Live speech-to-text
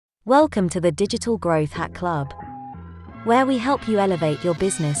Welcome to the Digital Growth Hack Club, where we help you elevate your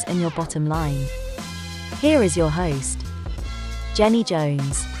business and your bottom line. Here is your host, Jenny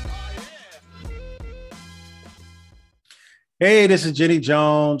Jones. Hey, this is Jenny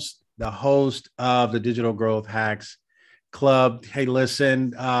Jones, the host of the Digital Growth Hacks Club. Hey,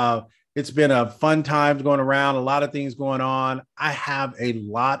 listen, it's been a fun time going around, a lot of things going on. I have a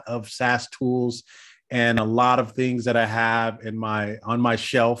lot of SaaS tools and a lot of things that I have on my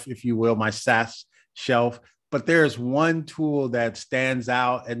shelf, if you will, my SaaS shelf. But there's one tool that stands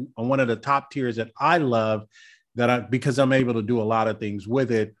out and one of the top tiers that I love because I'm able to do a lot of things with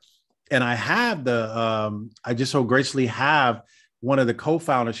it. And I have I just so graciously have one of the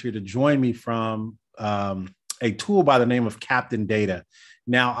co-founders here to join me from a tool by the name of Captain Data.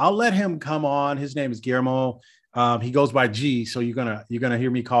 Now I'll let him come on. His name is Guillermo. He goes by G, so you're gonna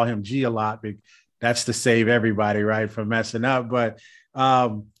hear me call him G a lot. That's to save everybody, right, from messing up. But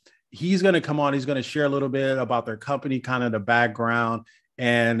he's going to come on. He's going to share a little bit about their company, kind of the background,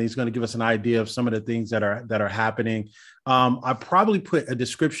 and he's going to give us an idea of some of the things that are happening. I probably put a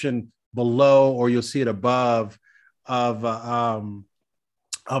description below, or you'll see it above, of a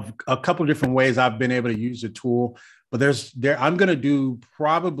couple of different ways I've been able to use the tool. But I'm going to do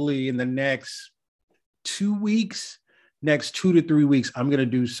probably in the next 2 weeks. Next 2 to 3 weeks, I'm going to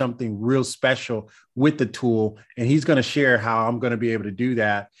do something real special with the tool, and he's going to share how I'm going to be able to do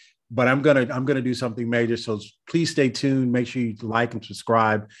that. But I'm going to do something major. So please stay tuned. Make sure you like and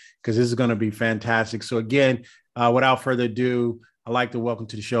subscribe, because this is going to be fantastic. So again, without further ado, I'd like to welcome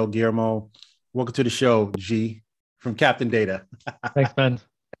to the show, Guillermo. Welcome to the show, G, from Captain Data. Thanks, man.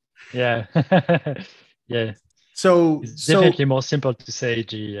 Yeah. Yeah. So it's definitely more simple to say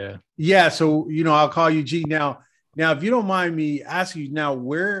G. Yeah. So, I'll call you G now. Now, if you don't mind me asking you now,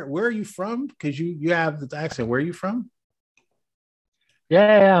 where are you from? Because you have the accent. Where are you from?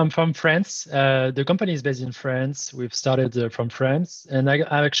 Yeah, I'm from France. The company is based in France. We've started from France. And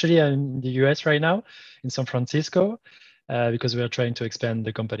I'm in the US right now, in San Francisco, because we are trying to expand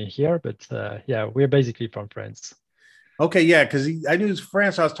the company here. But yeah, we're basically from France. Okay, yeah, because I knew it was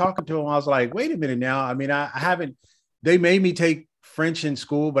France. I was talking to him. I was like, wait a minute now. I mean, I haven't, they made me take French in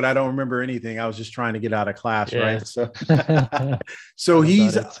school, but I don't remember anything. I was just trying to get out of class, yeah. right? So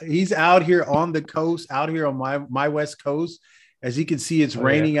he's out here on the coast, out here on my West Coast. As you can see, it's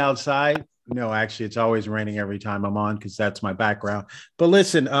raining outside. No, actually, it's always raining every time I'm on, because that's my background. But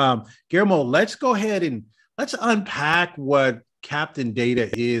listen, Guillermo, let's go ahead and let's unpack what Captain Data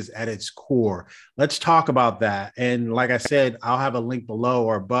is at its core. Let's talk about that. And like I said, I'll have a link below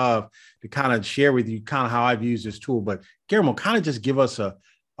or above to kind of share with you kind of how I've used this tool. But Guillermo, kind of just give us a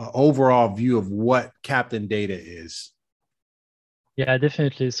overall view of what Captain Data is. Yeah,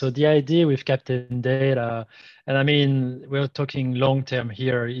 definitely. So the idea with Captain Data, and I mean, we're talking long-term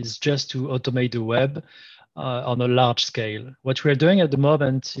here, is just to automate the web on a large scale. What we're doing at the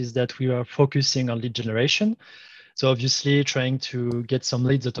moment is that we are focusing on lead generation. So obviously trying to get some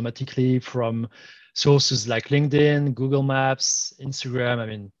leads automatically from sources like LinkedIn, Google Maps, Instagram, I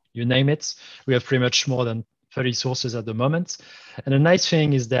mean, you name it. We have pretty much more than 30 sources at the moment. And the nice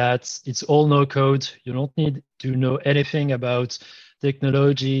thing is that it's all no code. You don't need to know anything about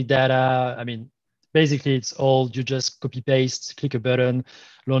technology, data. I mean, basically it's all, you just copy paste, click a button,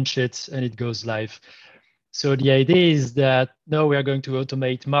 launch it, and it goes live. So the idea is that now we are going to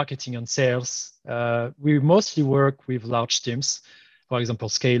automate marketing and sales. We mostly work with large teams, for example,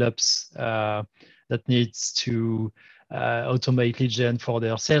 scale-ups that needs to automate lead gen for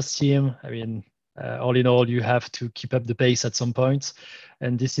their sales team. I mean, all in all, you have to keep up the pace at some point.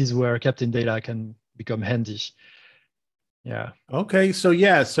 And this is where Captain Data can become handy. Yeah. Okay. So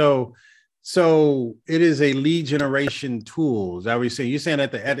yeah. So it is a lead generation tool. Is that what you're saying? You're saying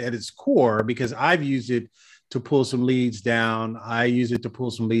at its core, because I've used it to pull some leads down. I use it to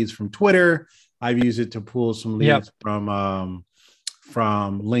pull some leads from Twitter. I've used it to pull some leads from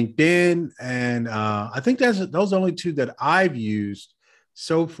LinkedIn. And I think those are the only two that I've used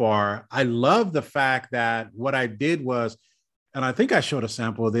so far. I love the fact that what I did was, and I think I showed a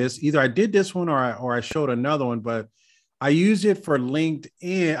sample of this, either I did this one or I showed another one, but I used it for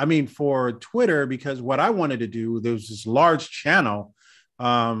for Twitter, because what I wanted to do, there was this large channel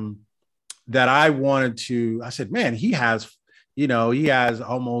that I said, man, he has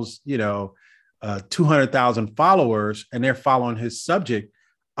almost, 200,000 followers, and they're following his subject.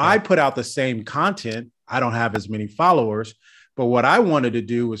 Yeah. I put out the same content. I don't have as many followers, but what I wanted to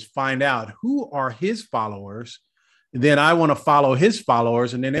do was find out who are his followers. Then I want to follow his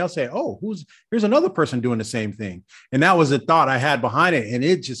followers, and then they'll say, oh, here's another person doing the same thing. And that was the thought I had behind it. And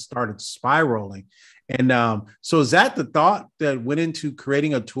it just started spiraling. And so is that the thought that went into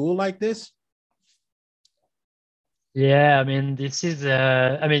creating a tool like this? Yeah, I mean, this is,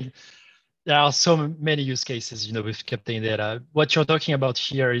 I mean, there are so many use cases, with Captain Data. What you're talking about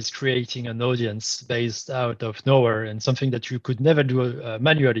here is creating an audience based out of nowhere, and something that you could never do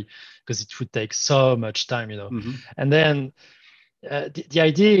manually because it would take so much time. Mm-hmm. And then the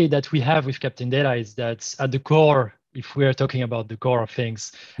idea that we have with Captain Data is that at the core, if we are talking about the core of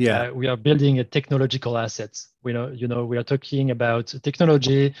things, Yeah. we are building a technological asset. We are talking about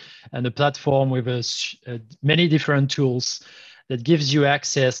technology and a platform with many different tools that gives you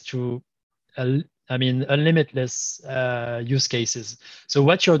access to, unlimitless use cases. So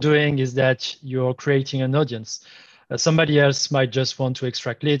what you're doing is that you're creating an audience. Somebody else might just want to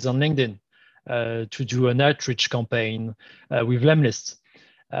extract leads on LinkedIn, to do an outreach campaign with Lemlist,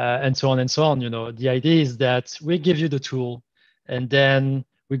 and so on and so on. The idea is that we give you the tool, and then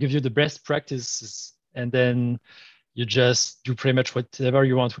we give you the best practices, and then you just do pretty much whatever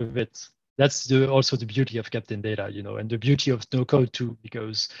you want with it. That's also the beauty of Captain Data, and the beauty of no code too,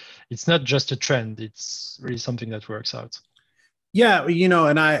 because it's not just a trend; it's really something that works out. Yeah,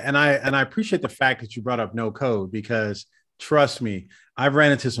 and I appreciate the fact that you brought up no code, because trust me, I've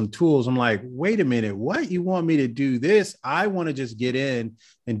ran into some tools. I'm like, wait a minute, what? You want me to do this? I want to just get in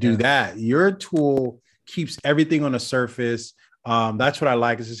and do that. Your tool keeps everything on the surface. That's what I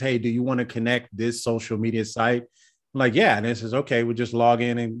like. It says, hey, do you want to connect this social media site? I'm like, yeah. And it says, okay, we'll just log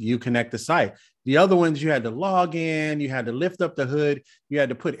in and you connect the site. The other ones, you had to log in, you had to lift up the hood, you had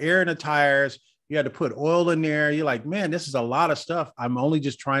to put air in the tires, you had to put oil in there. You're like, man, this is a lot of stuff. I'm only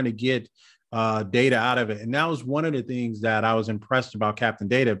just trying to get data out of it. And that was one of the things that I was impressed about Captain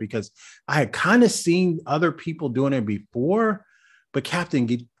Data, because I had kind of seen other people doing it before, but Captain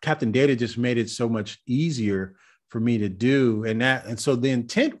Data just made it so much easier for me to do. And so the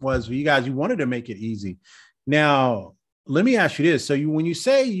intent was for you guys, you wanted to make it easy. Now, let me ask you this. So when you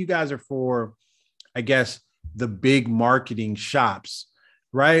say you guys are for, I guess, the big marketing shops,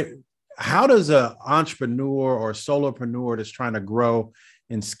 right? How does an entrepreneur or solopreneur that's trying to grow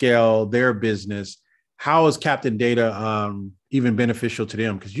and scale their business, how is Captain Data even beneficial to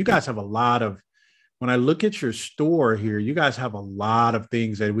them? Because you guys have a lot of, when I look at your store here, you guys have a lot of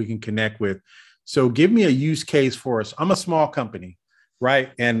things that we can connect with. So give me a use case for us. I'm a small company,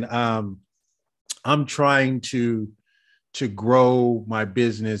 right? And I'm trying to grow my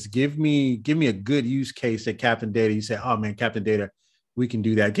business. Give me a good use case at Captain Data. You say, oh man, Captain Data, we can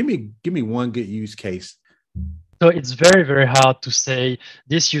do that. Give me one good use case. So it's very, very hard to say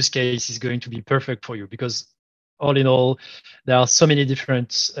this use case is going to be perfect for you, because all in all, there are so many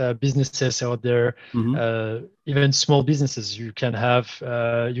different businesses out there, even small businesses. You can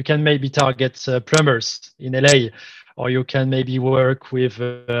maybe target plumbers in LA, or you can maybe work with,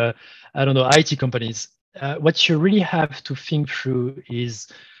 IT companies. What you really have to think through is,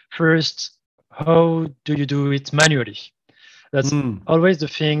 first, how do you do it manually? That's always the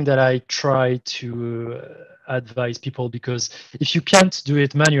thing that I try to advise people, because if you can't do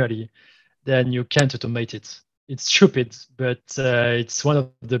it manually, then you can't automate it. It's stupid, but it's one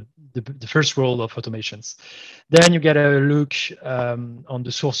of the first rule of automations. Then you get a look on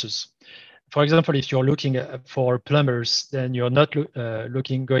the sources. For example, if you're looking for plumbers, then you're not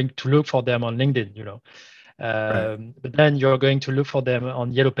going to look for them on LinkedIn, Right. but then you're going to look for them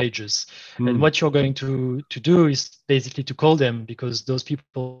on Yellow Pages. And what you're going to do is basically to call them, because those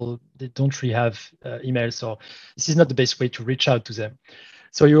people, they don't really have emails, or this is not the best way to reach out to them.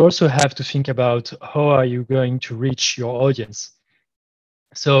 So you also have to think about how are you going to reach your audience.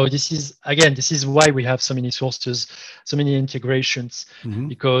 So this is why we have so many sources, so many integrations,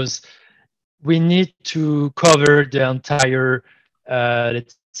 because we need to cover the entire,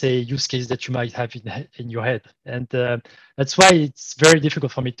 let's say, use case that you might have in your head. And that's why it's very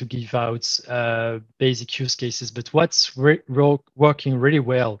difficult for me to give out basic use cases. But what's working really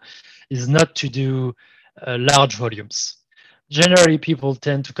well is not to do large volumes. Generally, people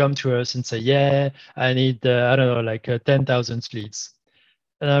tend to come to us and say, yeah, I need, 10,000 leads.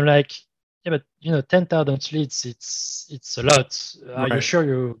 And I'm like, yeah, but 10,000 leads, it's a lot. Are you sure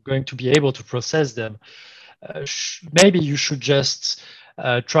you're going to be able to process them? Maybe you should just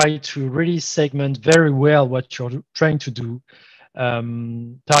try to really segment very well what you're trying to do.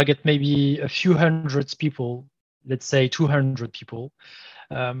 Target maybe a few hundred people, let's say 200 people,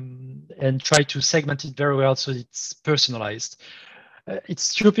 and try to segment it very well so it's personalized. It's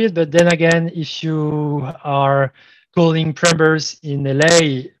stupid, but then again, if you are calling plumbers in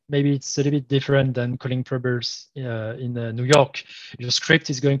LA, maybe it's a little bit different than calling plumbers in New York. Your script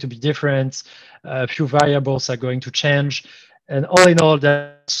is going to be different. A few variables are going to change. And all in all,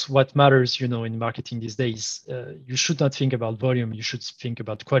 that's what matters, in marketing these days. You should not think about volume. You should think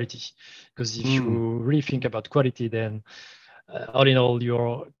about quality, because if you really think about quality, then all in all,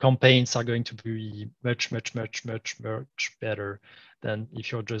 your campaigns are going to be much, much, much, much, much better than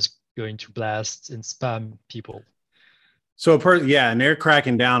if you're just going to blast and spam people. So and they're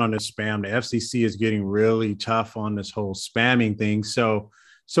cracking down on this spam. The FCC is getting really tough on this whole spamming thing. So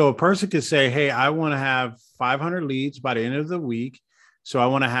a person could say, hey, I want to have 500 leads by the end of the week. So I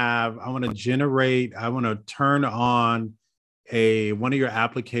want to turn on one of your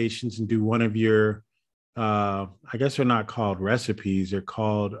applications and do one of your, I guess they're not called recipes. They're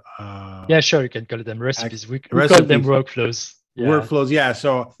called. Yeah, sure. You can call them recipes. We call them workflows. Yeah. Workflows. Yeah.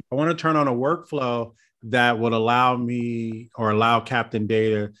 So I want to turn on a workflow that would allow Captain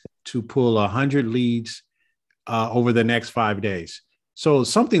Data to pull 100 leads over the next 5 days. So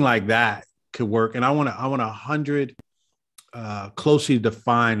something like that could work. And I want 100 closely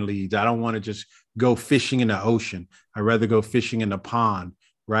defined leads. I don't want to just go fishing in the ocean. I'd rather go fishing in the pond,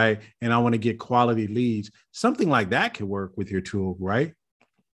 right? And I want to get quality leads. Something like that could work with your tool, right?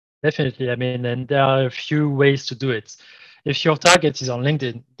 Definitely. I mean, and there are a few ways to do it. If your target is on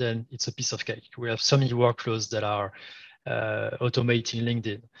LinkedIn, then it's a piece of cake. We have so many workflows that are automating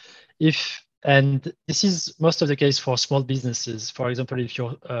LinkedIn. And this is most of the case for small businesses. For example, if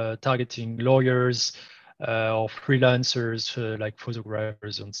you're targeting lawyers or freelancers like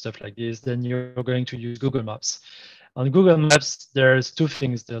photographers and stuff like this, then you're going to use Google Maps. On Google Maps, there's two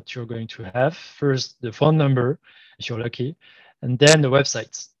things that you're going to have. First, the phone number, if you're lucky, and then the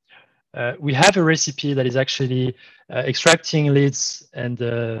website. We have a recipe that is actually extracting leads and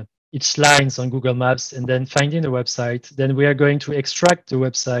its lines on Google Maps and then finding the website. Then we are going to extract the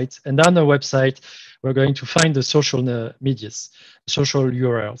website. And on the website, we're going to find the social medias, social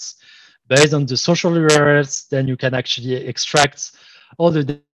URLs. Based on the social URLs, then you can actually extract all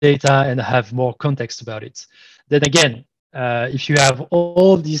the data and have more context about it. Then again, if you have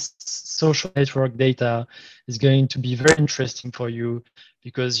all this social network data, it's going to be very interesting for you,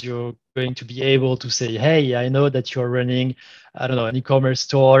 because you're going to be able to say, hey, I know that you're running, an e-commerce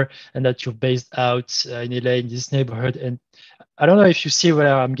store and that you're based out in LA in this neighborhood. And I don't know if you see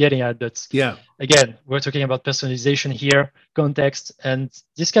where I'm getting at, but yeah, again, we're talking about personalization here, context, and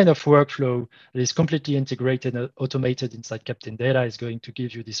this kind of workflow that is completely integrated and automated inside Captain Data is going to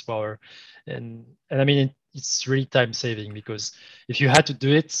give you this power. And I mean, it's really time saving, because if you had to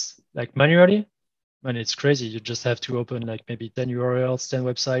do it like manually, and it's crazy. You just have to open like maybe 10 URLs, 10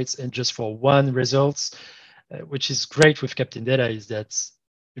 websites, and just for one results, which is great with Captain Data, is that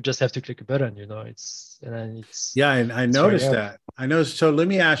you just have to click a button, it's. Yeah, and I noticed that. I noticed. So let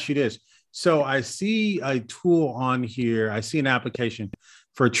me ask you this. So I see a tool on here. I see an application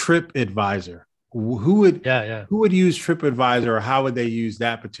for TripAdvisor. Who would use TripAdvisor, or how would they use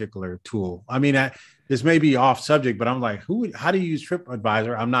that particular tool? I mean, this may be off subject, but I'm like, how do you use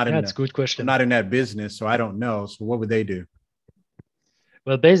TripAdvisor? I'm not that's a good question. I'm not in that business, so I don't know. So what would they do?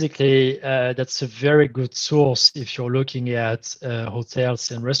 Well, basically, that's a very good source if you're looking at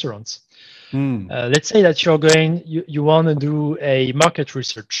hotels and restaurants. Let's say that you want to do a market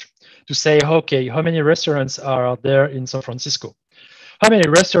research to say, okay, how many restaurants are there in San Francisco? How many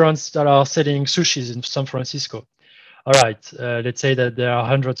restaurants that are selling sushis in San Francisco? All right, let's say that there are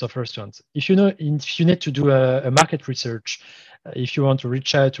hundreds of restaurants. If you need to do a market research, if you want to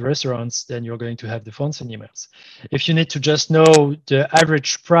reach out to restaurants, then you're going to have the phones and emails. If you need to just know the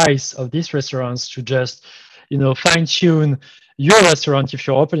average price of these restaurants to just, fine tune your restaurant, if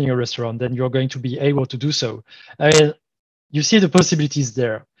you're opening a restaurant, then you're going to be able to do so. I mean, you see the possibilities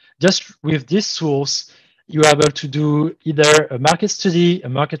there. Just with this tools, you're able to do either a market study, a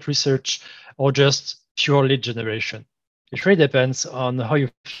market research, or just pure lead generation. It really depends on how you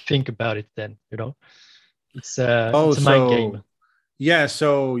think about it then, It's a mind game. Yeah,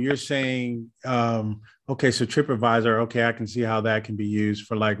 so you're saying, okay, so TripAdvisor, okay, I can see how that can be used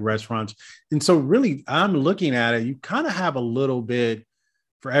for like restaurants. And so really, I'm looking at it, you kind of have a little bit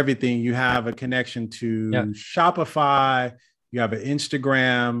for everything. You have a connection to Shopify, you have an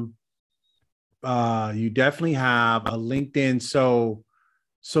Instagram, you definitely have a LinkedIn.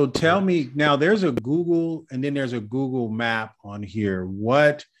 So tell me now, there's a Google and then there's a Google map on here.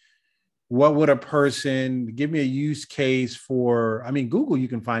 What would a person give me a use case for? I mean, Google, you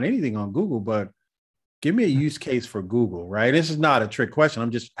can find anything on Google, but give me a use case for Google, right? This is not a trick question. I'm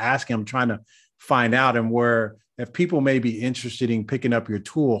just asking, I'm trying to find out, and where if people may be interested in picking up your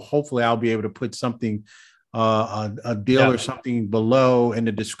tool, hopefully I'll be able to put something, a deal or something below in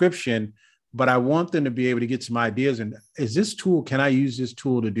the description, but I want them to be able to get some ideas. And is this tool, can I use this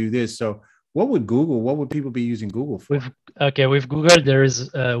tool to do this? So what would people be using Google for? With Google, there is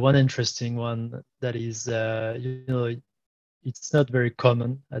one interesting one that is, it's not very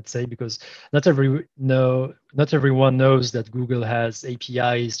common, I'd say, because not everyone knows that Google has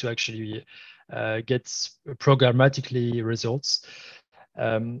APIs to actually get programmatically results.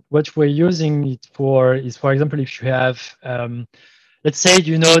 What we're using it for is, for example, if you have, let's say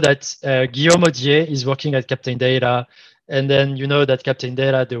you know that Guillaume Audier is working at Captain Data, and then you know that Captain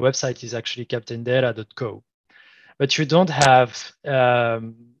Data, the website is actually captaindata.co, but you don't have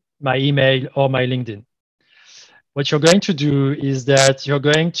my email or my LinkedIn. What you're going to do is that you're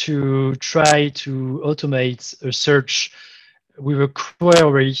going to try to automate a search with a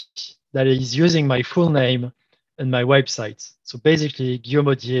query that is using my full name and my website. So basically, Guillaume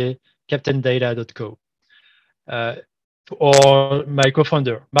Audier, captaindata.co. Or my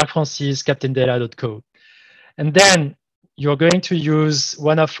co-founder, Marc Francis, captaindata.co. And then you're going to use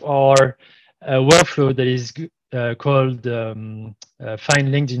one of our workflow that is called Find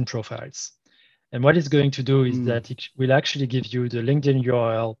LinkedIn Profiles. And what it's going to do is that it will actually give you the LinkedIn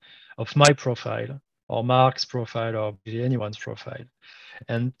URL of my profile or Mark's profile or anyone's profile.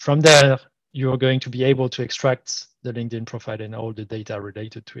 And from there, you're going to be able to extract the LinkedIn profile and all the data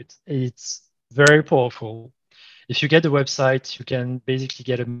related to it. It's very powerful. If you get the website, you can basically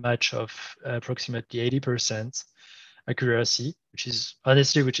get a match of approximately 80% accuracy, which is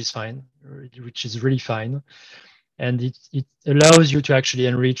fine, which is really fine. And it allows you to actually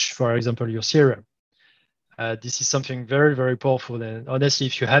enrich, for example, your CRM. This is something very, very powerful. And honestly,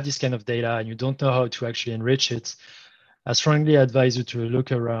 if you have this kind of data and you don't know how to actually enrich it, I strongly advise you to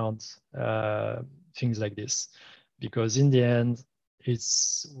look around things like this, because in the end,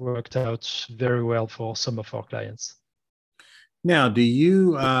 it's worked out very well for some of our clients. Now, do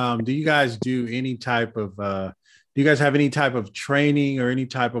you guys do any type of do you guys have any type of training or any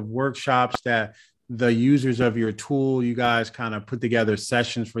type of workshops that the users of your tool, you guys kind of put together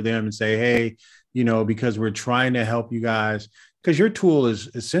sessions for them and say, hey, because we're trying to help you guys, because your tool is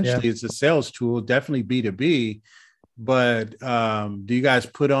essentially it's a sales tool, definitely B2B, but do you guys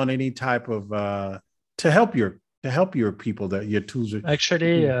put on any type of to help your people that your tools are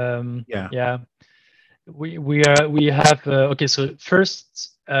actually we have okay, so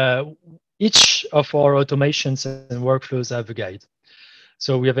first each of our automations and workflows have a guide.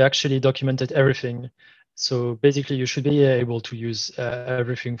 So we have actually documented everything. So basically you should be able to use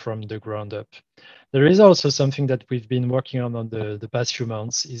everything from the ground up. There is also something that we've been working on the past few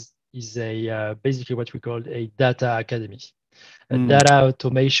months is a basically what we call a data academy, a data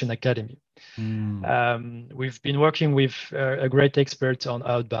automation academy. We've been working with a great expert on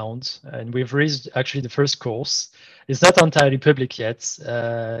outbound, and we've released actually the first course. It's not entirely public yet.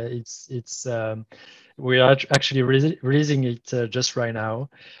 We are actually releasing it just right now.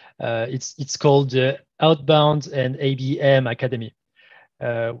 It's called the Outbound and ABM Academy,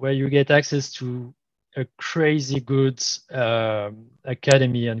 where you get access to a crazy good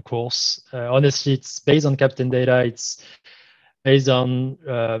academy and course. Honestly, it's based on Captain Data. It's based on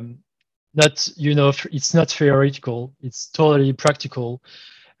it's not theoretical. It's totally practical.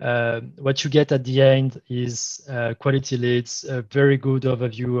 What you get at the end is quality leads, a very good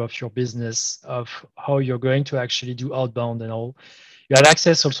overview of your business, of how you're going to actually do outbound and all. You have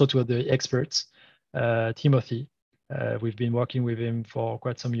access also to the experts, Timothy. We've been working with him for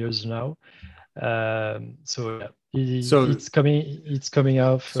quite some years now. It's coming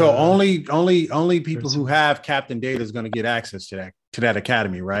out. So only people who have Captain Data is going to get access to that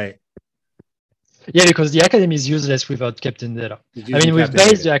academy, right? Yeah, because the academy is useless without Captain Data. We've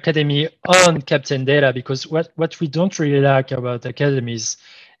based the academy on Captain Data because what we don't really like about academies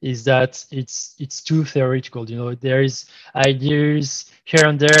is that it's too theoretical. There is ideas here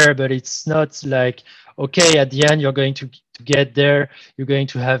and there, but it's not like, okay, at the end you're going to get there, you're going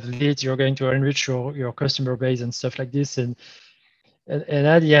to have leads, you're going to enrich your customer base and stuff like this, and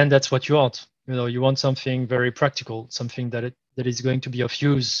at the end that's what you want. You want something very practical, something that is going to be of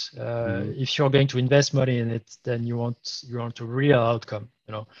use. If you're going to invest money in it, then you want a real outcome,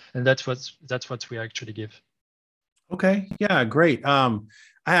 and that's what we actually give. Okay, yeah, great. I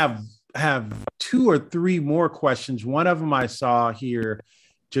have 2 or 3 more questions. One of them I saw here,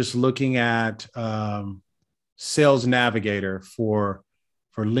 just looking at Sales Navigator for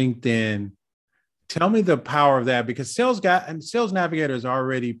LinkedIn. Tell me the power of that, because Sales Navigator is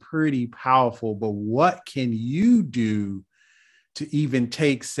already pretty powerful, but what can you do to even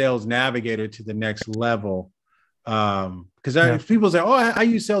take Sales Navigator to the next level? Because people say, oh, I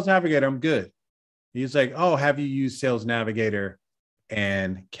use Sales Navigator, I'm good. He's like, oh, have you used Sales Navigator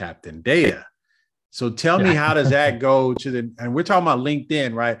and Captain Data? So tell me, how does that go and we're talking about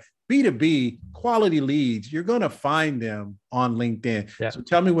LinkedIn, right? B2B quality leads, you're going to find them on LinkedIn. Yeah. So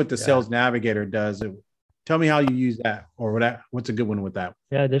tell me what the Sales Navigator does. Tell me how you use that, or what's a good one with that?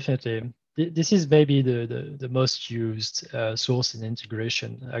 Yeah, definitely. This is maybe the most used source in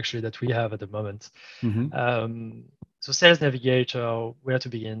integration actually that we have at the moment. So Sales Navigator, where to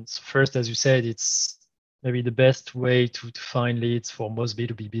begin? So first, as you said, it's maybe the best way to find leads for most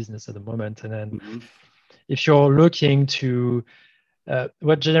B2B business at the moment. And then if you're looking to,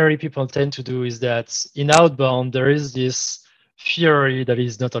 what generally people tend to do is that in outbound, there is this theory that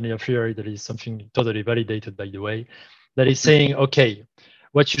is not only a theory, that is something totally validated, by the way, that is saying, okay,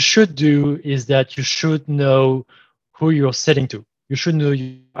 what you should do is that you should know who you're selling to. You should know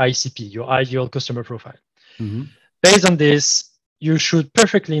your ICP, your ideal customer profile. Based on this, you should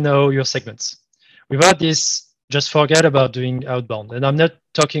perfectly know your segments. Without this, just forget about doing outbound. And I'm not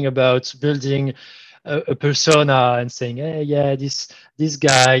talking about building a persona and saying, hey, yeah, this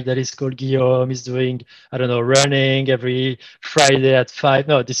guy that is called Guillaume is doing, I don't know, running every Friday at 5.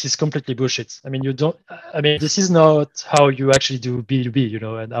 No, this is completely bullshit. I mean, this is not how you actually do B2B,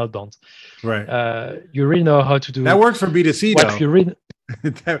 and outbound. Right. You really know how to do. That works for B2C, though. You really,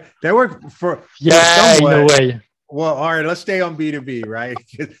 that works for in a way. Well, all right, let's stay on B2B, right?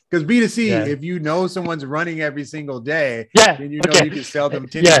 Because B2C, if you know someone's running every single day, then you know you can sell them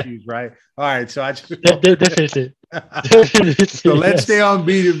tennis shoes, right? All right, so I just definitely. So let's stay on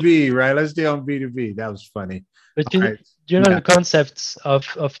B2B, right? Let's stay on B2B. That was funny. But the concept of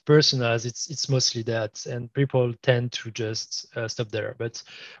personas, it's mostly that, and people tend to just stop there. But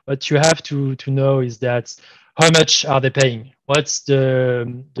what you have to know is that how much are they paying? What's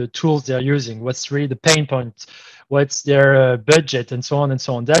the tools they're using? What's really the pain point? What's their budget, and so on and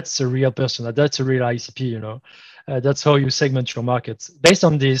so on? That's a real persona. That's a real ICP. That's how you segment your markets. Based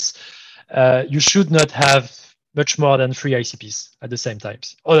on this, you should not have much more than 3 ICPs at the same time.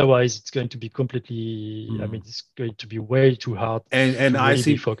 Otherwise, it's going to be completely. It's going to be way too hard. And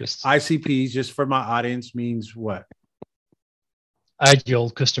really focused. ICPs, just for my audience, means what? Ideal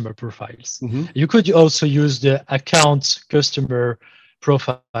customer profiles. You could also use the account customer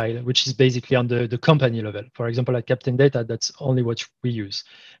profile, which is basically on the company level. For example, at Captain Data, that's only what we use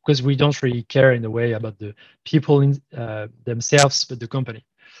because we don't really care in a way about the people in themselves, but the company.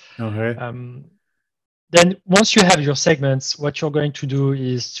 Okay. Then once you have your segments, what you're going to do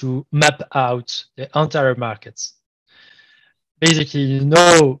is to map out the entire markets. Basically, you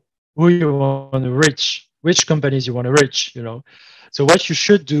know who you want to reach, which companies you want to reach, So what you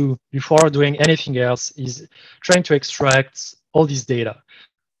should do before doing anything else is trying to extract all this data.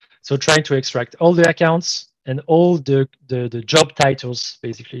 So trying to extract all the accounts and all the job titles,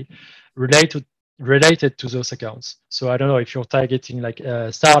 basically, related to those accounts. So I don't know if you're targeting like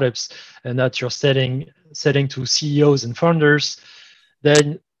startups and that you're selling to CEOs and founders,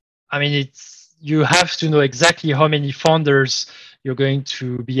 then you have to know exactly how many founders you're going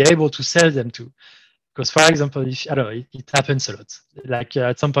to be able to sell them to. Because, for example, if I don't know, it happens a lot. Like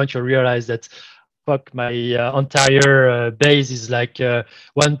at some point, you realize that, my entire base is like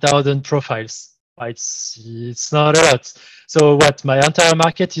 1,000 profiles. It's not a lot. So what? My entire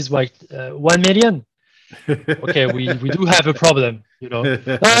market is like 1 million. Okay, we do have a problem.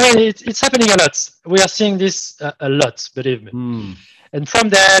 It's happening a lot. We are seeing this a lot, believe me. And from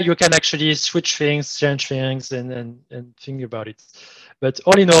there, you can actually switch things, change things, and think about it. But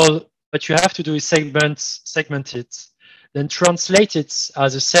all in all, what you have to do is segment it, then translate it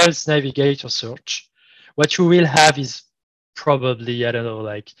as a Sales Navigator search. What you will have is probably, I don't know,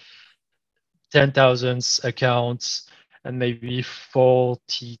 like 10,000 accounts and maybe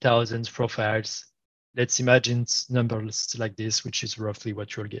 40,000 profiles. Let's imagine numbers like this, which is roughly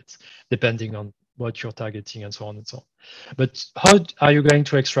what you'll get, depending on what you're targeting and so on and so on. But how are you going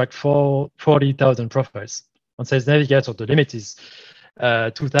to extract 40,000 profiles? On Sales Navigator, the limit is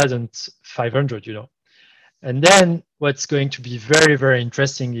 2,500, And then what's going to be very, very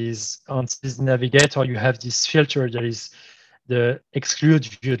interesting is on Sales Navigator, you have this filter that is the exclude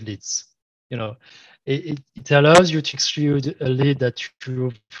viewed leads. It allows you to exclude a lead that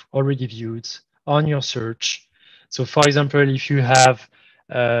you've already viewed on your search. So for example, if you have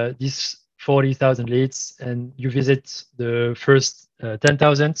these 40,000 leads and you visit the first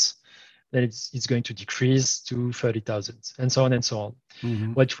 10,000, then it's going to decrease to 30,000 and so on and so on.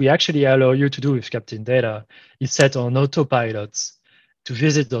 What we actually allow you to do with Captain Data is set on autopilots to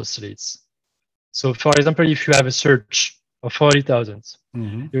visit those leads. So for example, if you have a search of 40,000,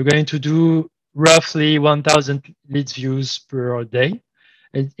 you're going to do roughly 1,000 leads views per day,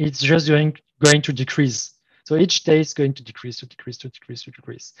 and it's just going to decrease. So each day is going to decrease.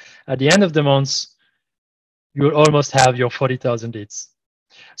 At the end of the month, you will almost have your 40,000 leads.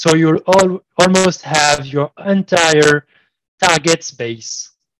 So you'll almost have your entire target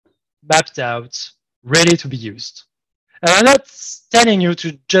space mapped out, ready to be used. And I'm not telling you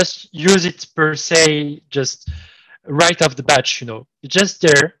to just use it per se, just right off the bat, You're just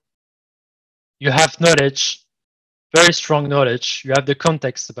there. You have knowledge, very strong knowledge. You have the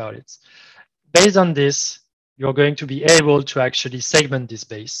context about it. Based on this, you're going to be able to actually segment this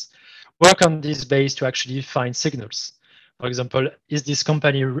base, work on this base to actually find signals. For example, is this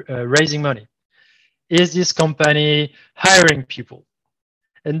company raising money? Is this company hiring people?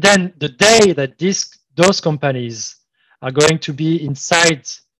 And then the day that those companies are going to be inside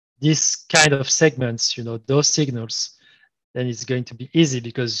this kind of segments, those signals, then it's going to be easy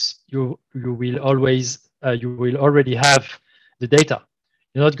because you will already have the data.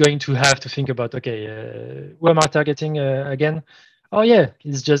 You're not going to have to think about, okay, who am I targeting again? Oh yeah,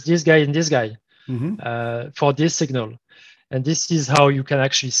 it's just this guy and this guy for this signal. And this is how you can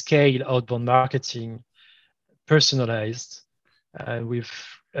actually scale outbound marketing personalized with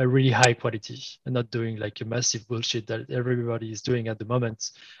a really high quality and not doing like a massive bullshit that everybody is doing at the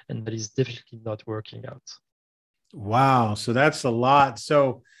moment and that is definitely not working out. Wow. So that's a lot.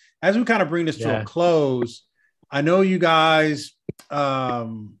 So as we kind of bring this to a close, I know you guys are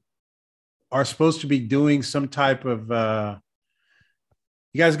supposed to be doing some type of,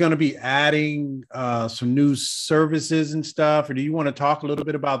 you guys going to be adding some new services and stuff, or do you want to talk a little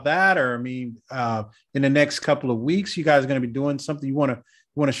bit about that? Or, I mean, in the next couple of weeks, you guys are going to be doing something. You want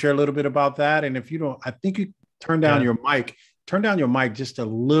to share a little bit about that? And if you don't, I think you turn down your mic just a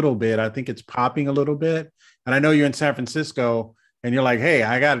little bit. I think it's popping a little bit. And I know you're in San Francisco and you're like, hey,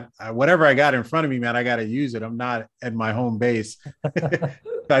 I got whatever I got in front of me, man, I got to use it. I'm not at my home base.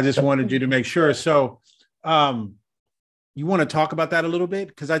 I just wanted you to make sure. So, you want to talk about that a little bit?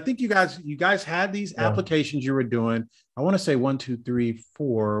 Because I think you guys had these applications you were doing. I want to say 1, 2, 3,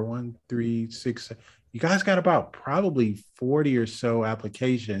 4, 1, 3, 6. You guys got about probably 40 or so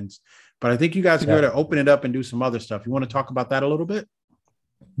applications, but I think you guys are going to open it up and do some other stuff. You want to talk about that a little bit?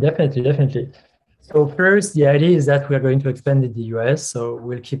 Definitely. So first, the idea is that we're going to expand in the US. So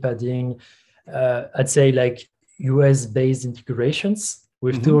we'll keep adding, I'd say like US-based integrations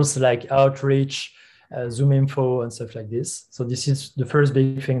with tools like Outreach, ZoomInfo and stuff like this. So this is the first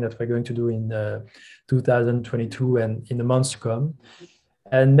big thing that we're going to do in 2022 and in the months to come.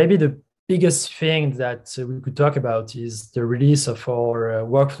 And maybe the biggest thing that we could talk about is the release of our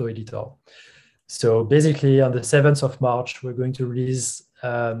workflow editor. So basically on the 7th of March, we're going to release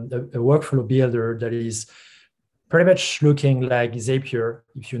a workflow builder that is pretty much looking like Zapier,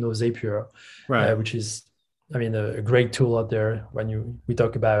 if you know Zapier, right? Which is, I mean, a great tool out there when we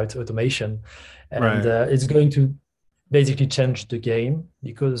talk about automation. And it's going to basically change the game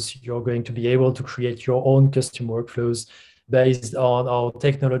because you're going to be able to create your own custom workflows based on our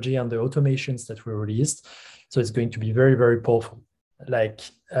technology and the automations that we released. So it's going to be very, very powerful. Like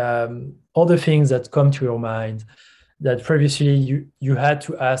all the things that come to your mind that previously you had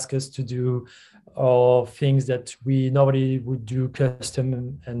to ask us to do, or things that we normally would do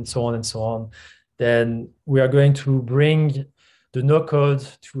custom and so on, then we are going to bring the no code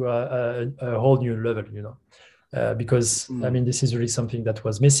to a whole new level, because I mean, this is really something that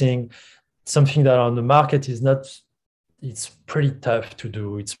was missing, something that on the market is not, it's pretty tough to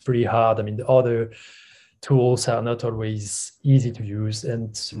do. It's pretty hard. I mean, the other tools are not always easy to use.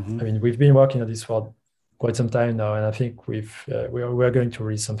 And I mean, we've been working on this for quite some time now. And I think we're going to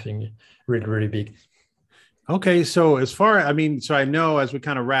release something really, really big. Okay. So so I know as we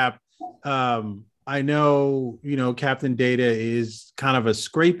kind of wrap, I know, Captain Data is kind of a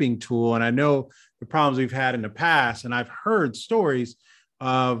scraping tool, and I know the problems we've had in the past, and I've heard stories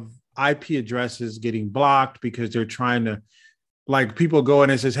of IP addresses getting blocked because they're trying to, like, people go in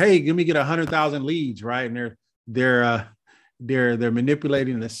and says, hey, let me get 100,000 leads, right? And they're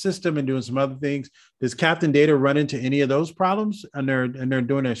manipulating the system and doing some other things. Does Captain Data run into any of those problems and they're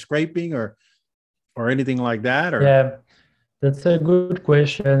doing a scraping or anything like that? Or? Yeah. That's a good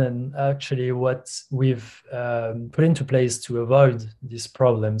question. And actually what we've put into place to avoid these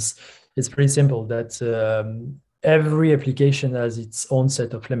problems is pretty simple, that every application has its own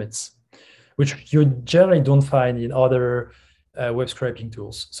set of limits, which you generally don't find in other web scraping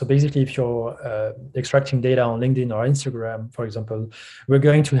tools. So basically, if you're extracting data on LinkedIn or Instagram, for example, we're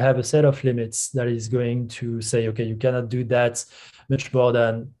going to have a set of limits that is going to say, okay, you cannot do that much more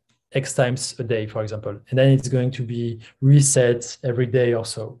than X times a day, for example, and then it's going to be reset every day or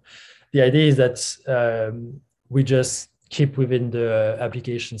so. The idea is that we just keep within the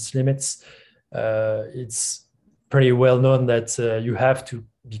application's limits. It's pretty well known that you have to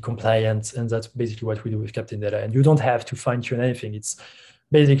be compliant, and that's basically what we do with Captain Data. And you don't have to fine tune anything. It's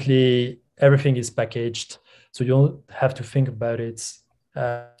basically everything is packaged, so you don't have to think about it. It's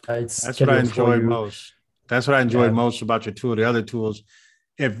That's what I enjoy most. That's what I enjoyed most about your tool. The other tools,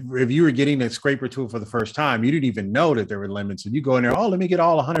 if you were getting a scraper tool for the first time, you didn't even know that there were limits. And you go in there, oh, let me get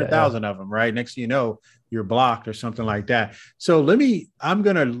all 100,000 of them, right? Next thing you know, you're blocked or something like that. So I'm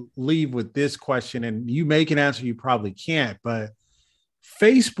going to leave with this question, and you may can answer, you probably can't, but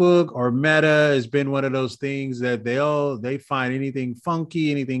Facebook or Meta has been one of those things that they find anything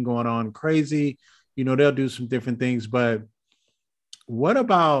funky, anything going on crazy, they'll do some different things. But what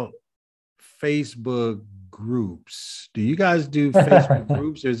about Facebook groups? Do you guys do Facebook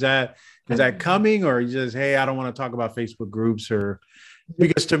groups? Is that coming, or just, hey, I don't want to talk about Facebook groups? Or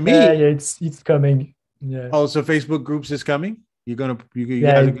because to me, it's coming. Yeah. Oh, so Facebook groups is coming. You guys are gonna,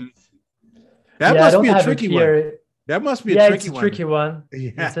 that must be a tricky one. That must be a tricky one. It's a tricky one.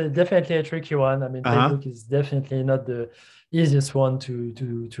 Yeah. It's definitely a tricky one. I mean, Facebook is definitely not the easiest one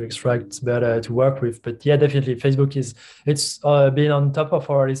to extract, but to work with. But yeah, definitely Facebook it's been on top of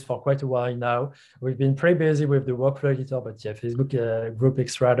our list for quite a while now. We've been pretty busy with the workflow editor, but yeah, Facebook group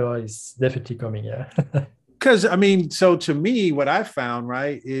extractor is definitely coming. Yeah. Because I mean, so to me, what I found,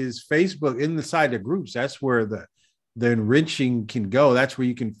 right, is Facebook inside the groups. That's where the enriching can go. That's where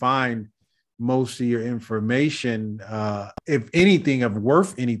you can find most of your information, if anything of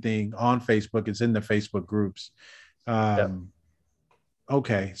worth anything on Facebook, it's in the Facebook groups.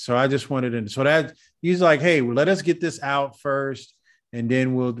 Okay, so I just wanted to, so that he's like, hey, let us get this out first, and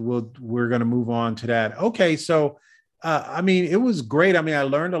then we're going to move on to that. Okay, so I mean, it was great. I mean, I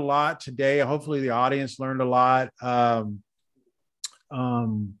learned a lot today. Hopefully the audience learned a lot. I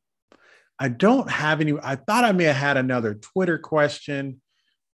don't have any, I thought I may have had another Twitter question,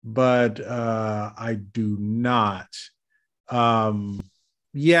 but I do not.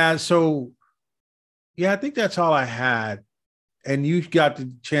 Yeah, so yeah, I think that's all I had. And you got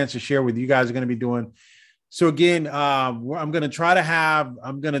the chance to share with you guys are going to be doing. So again, I'm going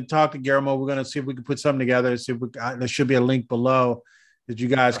to talk to Guillermo. We're going to see if we can put something together. See if there should be a link below that you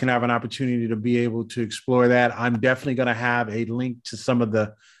guys can have an opportunity to be able to explore that. I'm definitely going to have a link to some of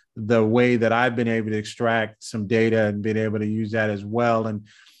the way that I've been able to extract some data and been able to use that as well.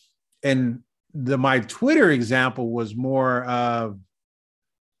 And my Twitter example was more of,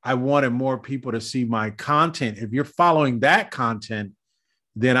 I wanted more people to see my content. If you're following that content,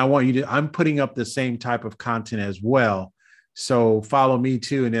 then I want you to, I'm putting up the same type of content as well. So follow me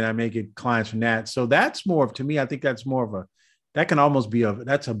too. And then I may get clients from that. So that's more of, to me, I think that's more of that can almost be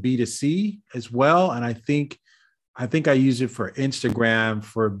that's a B2C as well. And I think I use it for Instagram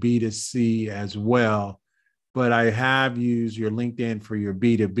for B2C as well. But I have used your LinkedIn for your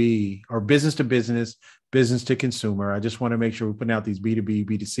B2B or business to business, business to consumer. I just want to make sure we're putting out these B2B,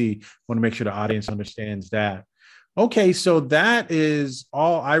 B2C. I want to make sure the audience understands that. Okay, so that is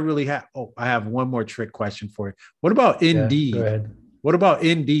all I really have. Oh, I have one more trick question for you. What about Indeed? Go ahead. What about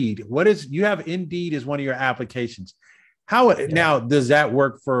Indeed? You have Indeed as one of your applications. Now, does that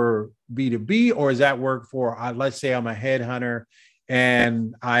work for B2B, or does that work for, let's say I'm a headhunter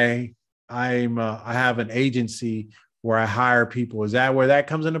and I have an agency where I hire people. Is that where that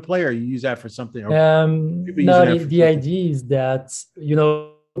comes into play, or you use that for something? No, the idea is that,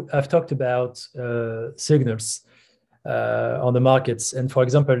 I've talked about signals on the markets. And for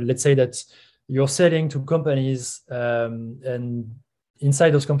example, let's say that you're selling to companies and inside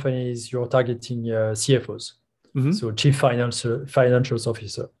those companies, you're targeting CFOs. Mm-hmm. So chief financial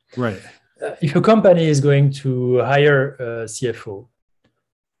officer. Right. If a company is going to hire a CFO,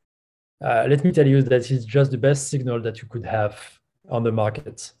 let me tell you that it's just the best signal that you could have on the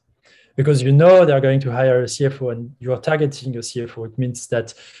market, because they're going to hire a CFO and you're targeting a CFO. It means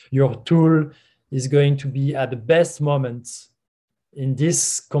that your tool is going to be at the best moment in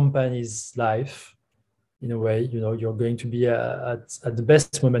this company's life. In a way, you're going to be at the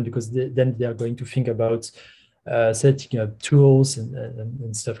best moment, because then they're going to think about setting up tools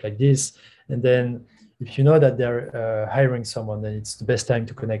and stuff like this. And then if you know that they're hiring someone, then it's the best time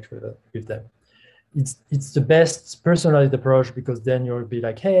to connect with them. It's the best personalized approach, because then you'll be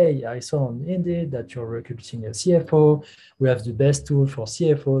like, hey, I saw on Indeed that you're recruiting a CFO. We have the best tool for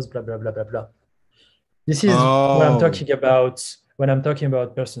CFOs, blah, blah, blah, blah, blah. This is what I'm talking about when I'm talking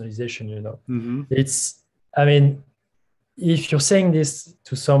about personalization, Mm-hmm. If you're saying this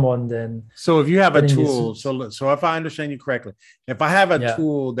to someone, then... So if you have a tool, so if I understand you correctly, if I have a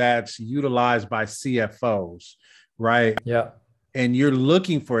tool that's utilized by CFOs, right? Yeah. And you're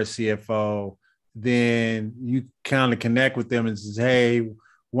looking for a CFO, then you kind of connect with them and says, hey,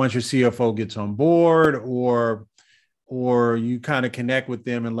 once your CFO gets on board, or you kind of connect with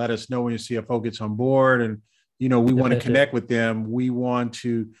them and let us know when your CFO gets on board. And, we want to Definitely. connect with them. We want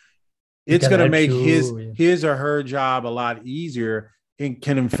to, We it's can going to help make you. his or her job a lot easier and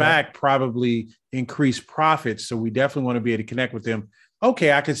can in fact probably increase profits. So we definitely want to be able to connect with them.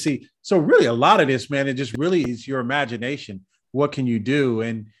 Okay, I can see. So really a lot of this, man, it just really is your imagination. What can you do?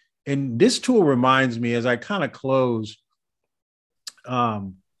 And this tool reminds me as I kind of close,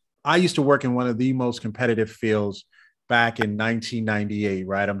 I used to work in one of the most competitive fields back in 1998,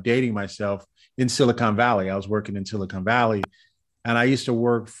 right? I'm dating myself, in Silicon Valley. I was working in Silicon Valley, and I used to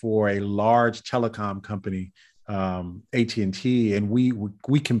work for a large telecom company, AT&T, and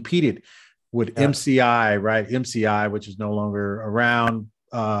we competed with MCI, right? MCI, which is no longer around.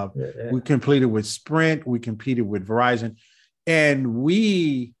 We competed with Sprint, we competed with Verizon, and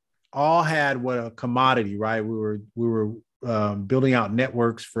we all had what a commodity, right? We were building out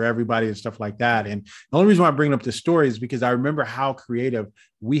networks for everybody and stuff like that. And the only reason why I bring up this story is because I remember how creative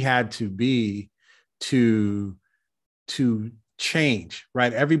we had to be to change,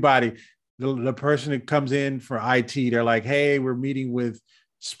 right? Everybody, the person that comes in for IT, they're like, hey, we're meeting with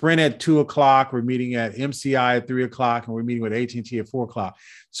Sprint at 2:00. We're meeting at MCI at 3:00, and we're meeting with AT&T at 4:00.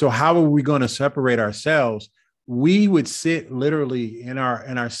 So how are we going to separate ourselves? We would sit literally in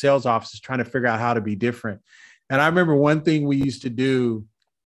our sales offices trying to figure out how to be different. And I remember one thing we used to do,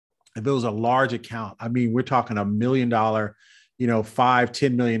 if it was a large account, I mean, we're talking $1 million,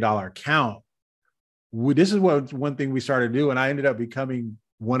 $5-10 million account. This is what one thing we started to do. And I ended up becoming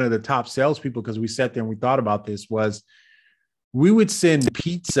one of the top salespeople because we sat there and we thought about this was we would send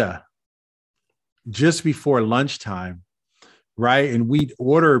pizza just before lunchtime, right? And we'd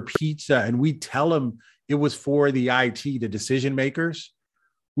order pizza and we'd tell them it was for the IT, the decision makers.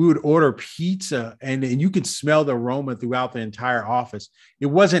 We would order pizza and you could smell the aroma throughout the entire office. It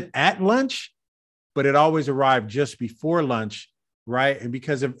wasn't at lunch, but it always arrived just before lunch, right? And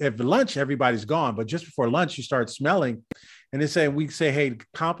because if lunch, everybody's gone, but just before lunch, you start smelling. And we'd say, hey,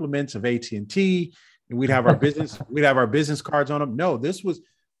 compliments of AT&T, and we'd have our business cards on them. No,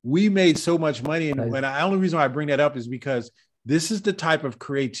 we made so much money. And the only reason why I bring that up is because this is the type of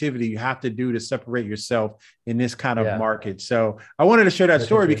creativity you have to do to separate yourself in this kind of market. So I wanted to share that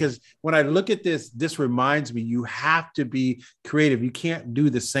story because when I look at this reminds me, you have to be creative. You can't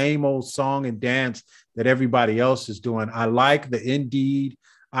do the same old song and dance that everybody else is doing. I like the Indeed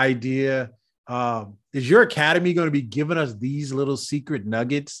idea. Is your academy going to be giving us these little secret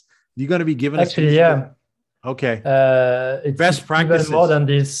nuggets? You're going to be giving us? Actually, yeah. Okay. It's best practices. Even more than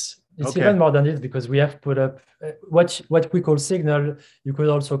this. It's even more than this because we have put up what we call signal. You could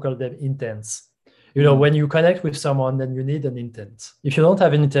also call them intents. When you connect with someone, then you need an intent. If you don't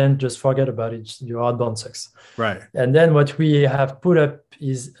have an intent, just forget about it. Your outbound sucks. Right. And then what we have put up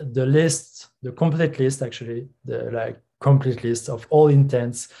is the list, the complete list, actually, the complete list of all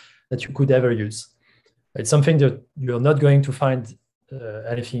intents that you could ever use. It's something that you're not going to find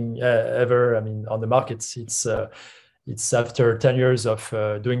anything ever. I mean, on the markets, it's after 10 years of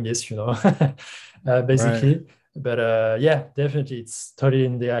doing this, basically. Right. But definitely, it's totally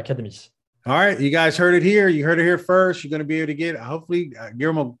in the academy. All right, you guys heard it here. You heard it here first. You're going to be able to get, hopefully,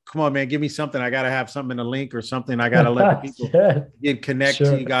 Guillermo, come on, man, give me something. I got to have something in a link or something. I got to let the people get connect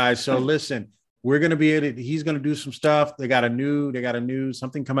to you guys. So listen, we're going to be able to, he's going to do some stuff. They got a new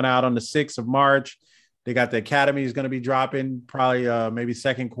something coming out on the 6th of March. They got the academy is going to be dropping probably maybe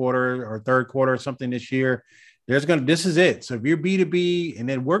second quarter or third quarter or something this year. This is it. So if you're B2B and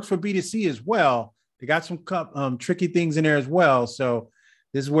it works for B2C as well, they got some tricky things in there as well. So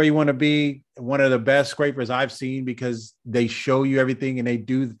this is where you want to be. One of the best scrapers I've seen because they show you everything and they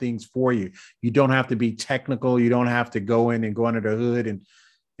do the things for you. You don't have to be technical. You don't have to go in and go under the hood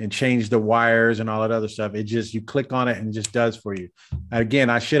and change the wires and all that other stuff. It just, you click on it and it just does for you. Again,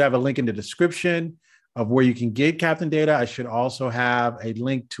 I should have a link in the description of where you can get Captain Data. I should also have a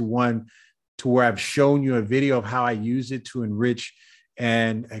link to where I've shown you a video of how I use it to enrich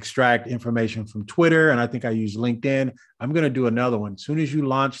and extract information from Twitter. And I think I use LinkedIn. I'm going to do another one. As soon as you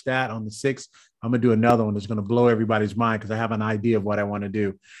launch that on the 6th, I'm going to do another one that's going to blow everybody's mind because I have an idea of what I want to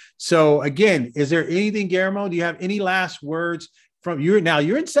do. So again, is there anything, Guillermo, do you have any last words from you're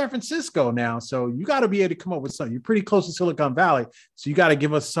in San Francisco now, so you got to be able to come up with something. You're pretty close to Silicon Valley, so you got to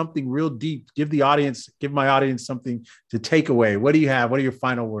give us something real deep. Give my audience something to take away. What do you have? What are your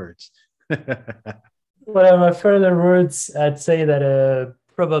final words? Well, my further words, I'd say that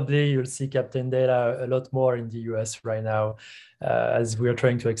probably you'll see Captain Data a lot more in the US right now as we're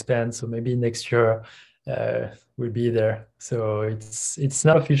trying to expand. So maybe next year we'll be there. So it's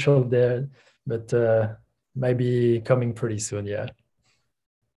not official there, but might be coming pretty soon. Yeah.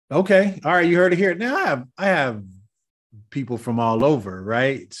 Okay. All right. You heard it here. Now I have people from all over,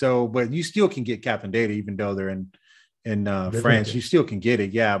 right? So, but you still can get Captain Data, even though they're in France. You still can get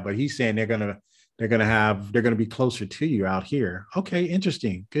it, yeah. But he's saying they're gonna be closer to you out here. Okay,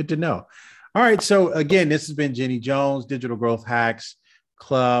 interesting. Good to know. All right. So again, this has been Jenny Jones, Digital Growth Hacks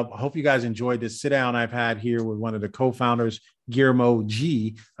Club. I hope you guys enjoyed this sit down I've had here with one of the co-founders, Guillermo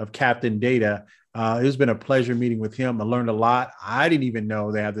G of Captain Data. It's been a pleasure meeting with him. I learned a lot. I didn't even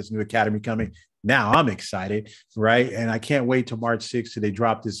know they have this new academy coming. Now I'm excited, right? And I can't wait till March 6th till they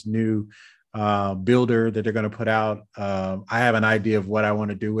drop this new builder that they're going to put out. I have an idea of what I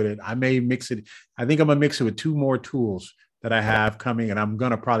want to do with it. I may mix it. I think I'm going to mix it with 2 more tools that I have coming, and I'm going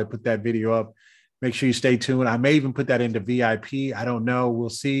to probably put that video up. Make sure you stay tuned. I may even put that into VIP. I don't know. We'll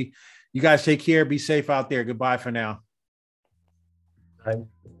see. You guys take care. Be safe out there. Goodbye for now. Bye.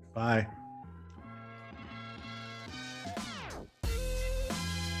 Bye.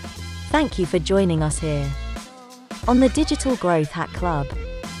 Thank you for joining us here on the Digital Growth Hack Club,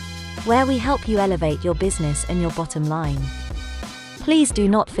 where we help you elevate your business and your bottom line. Please do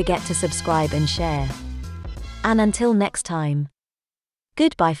not forget to subscribe and share. And until next time,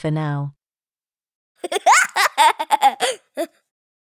 goodbye for now.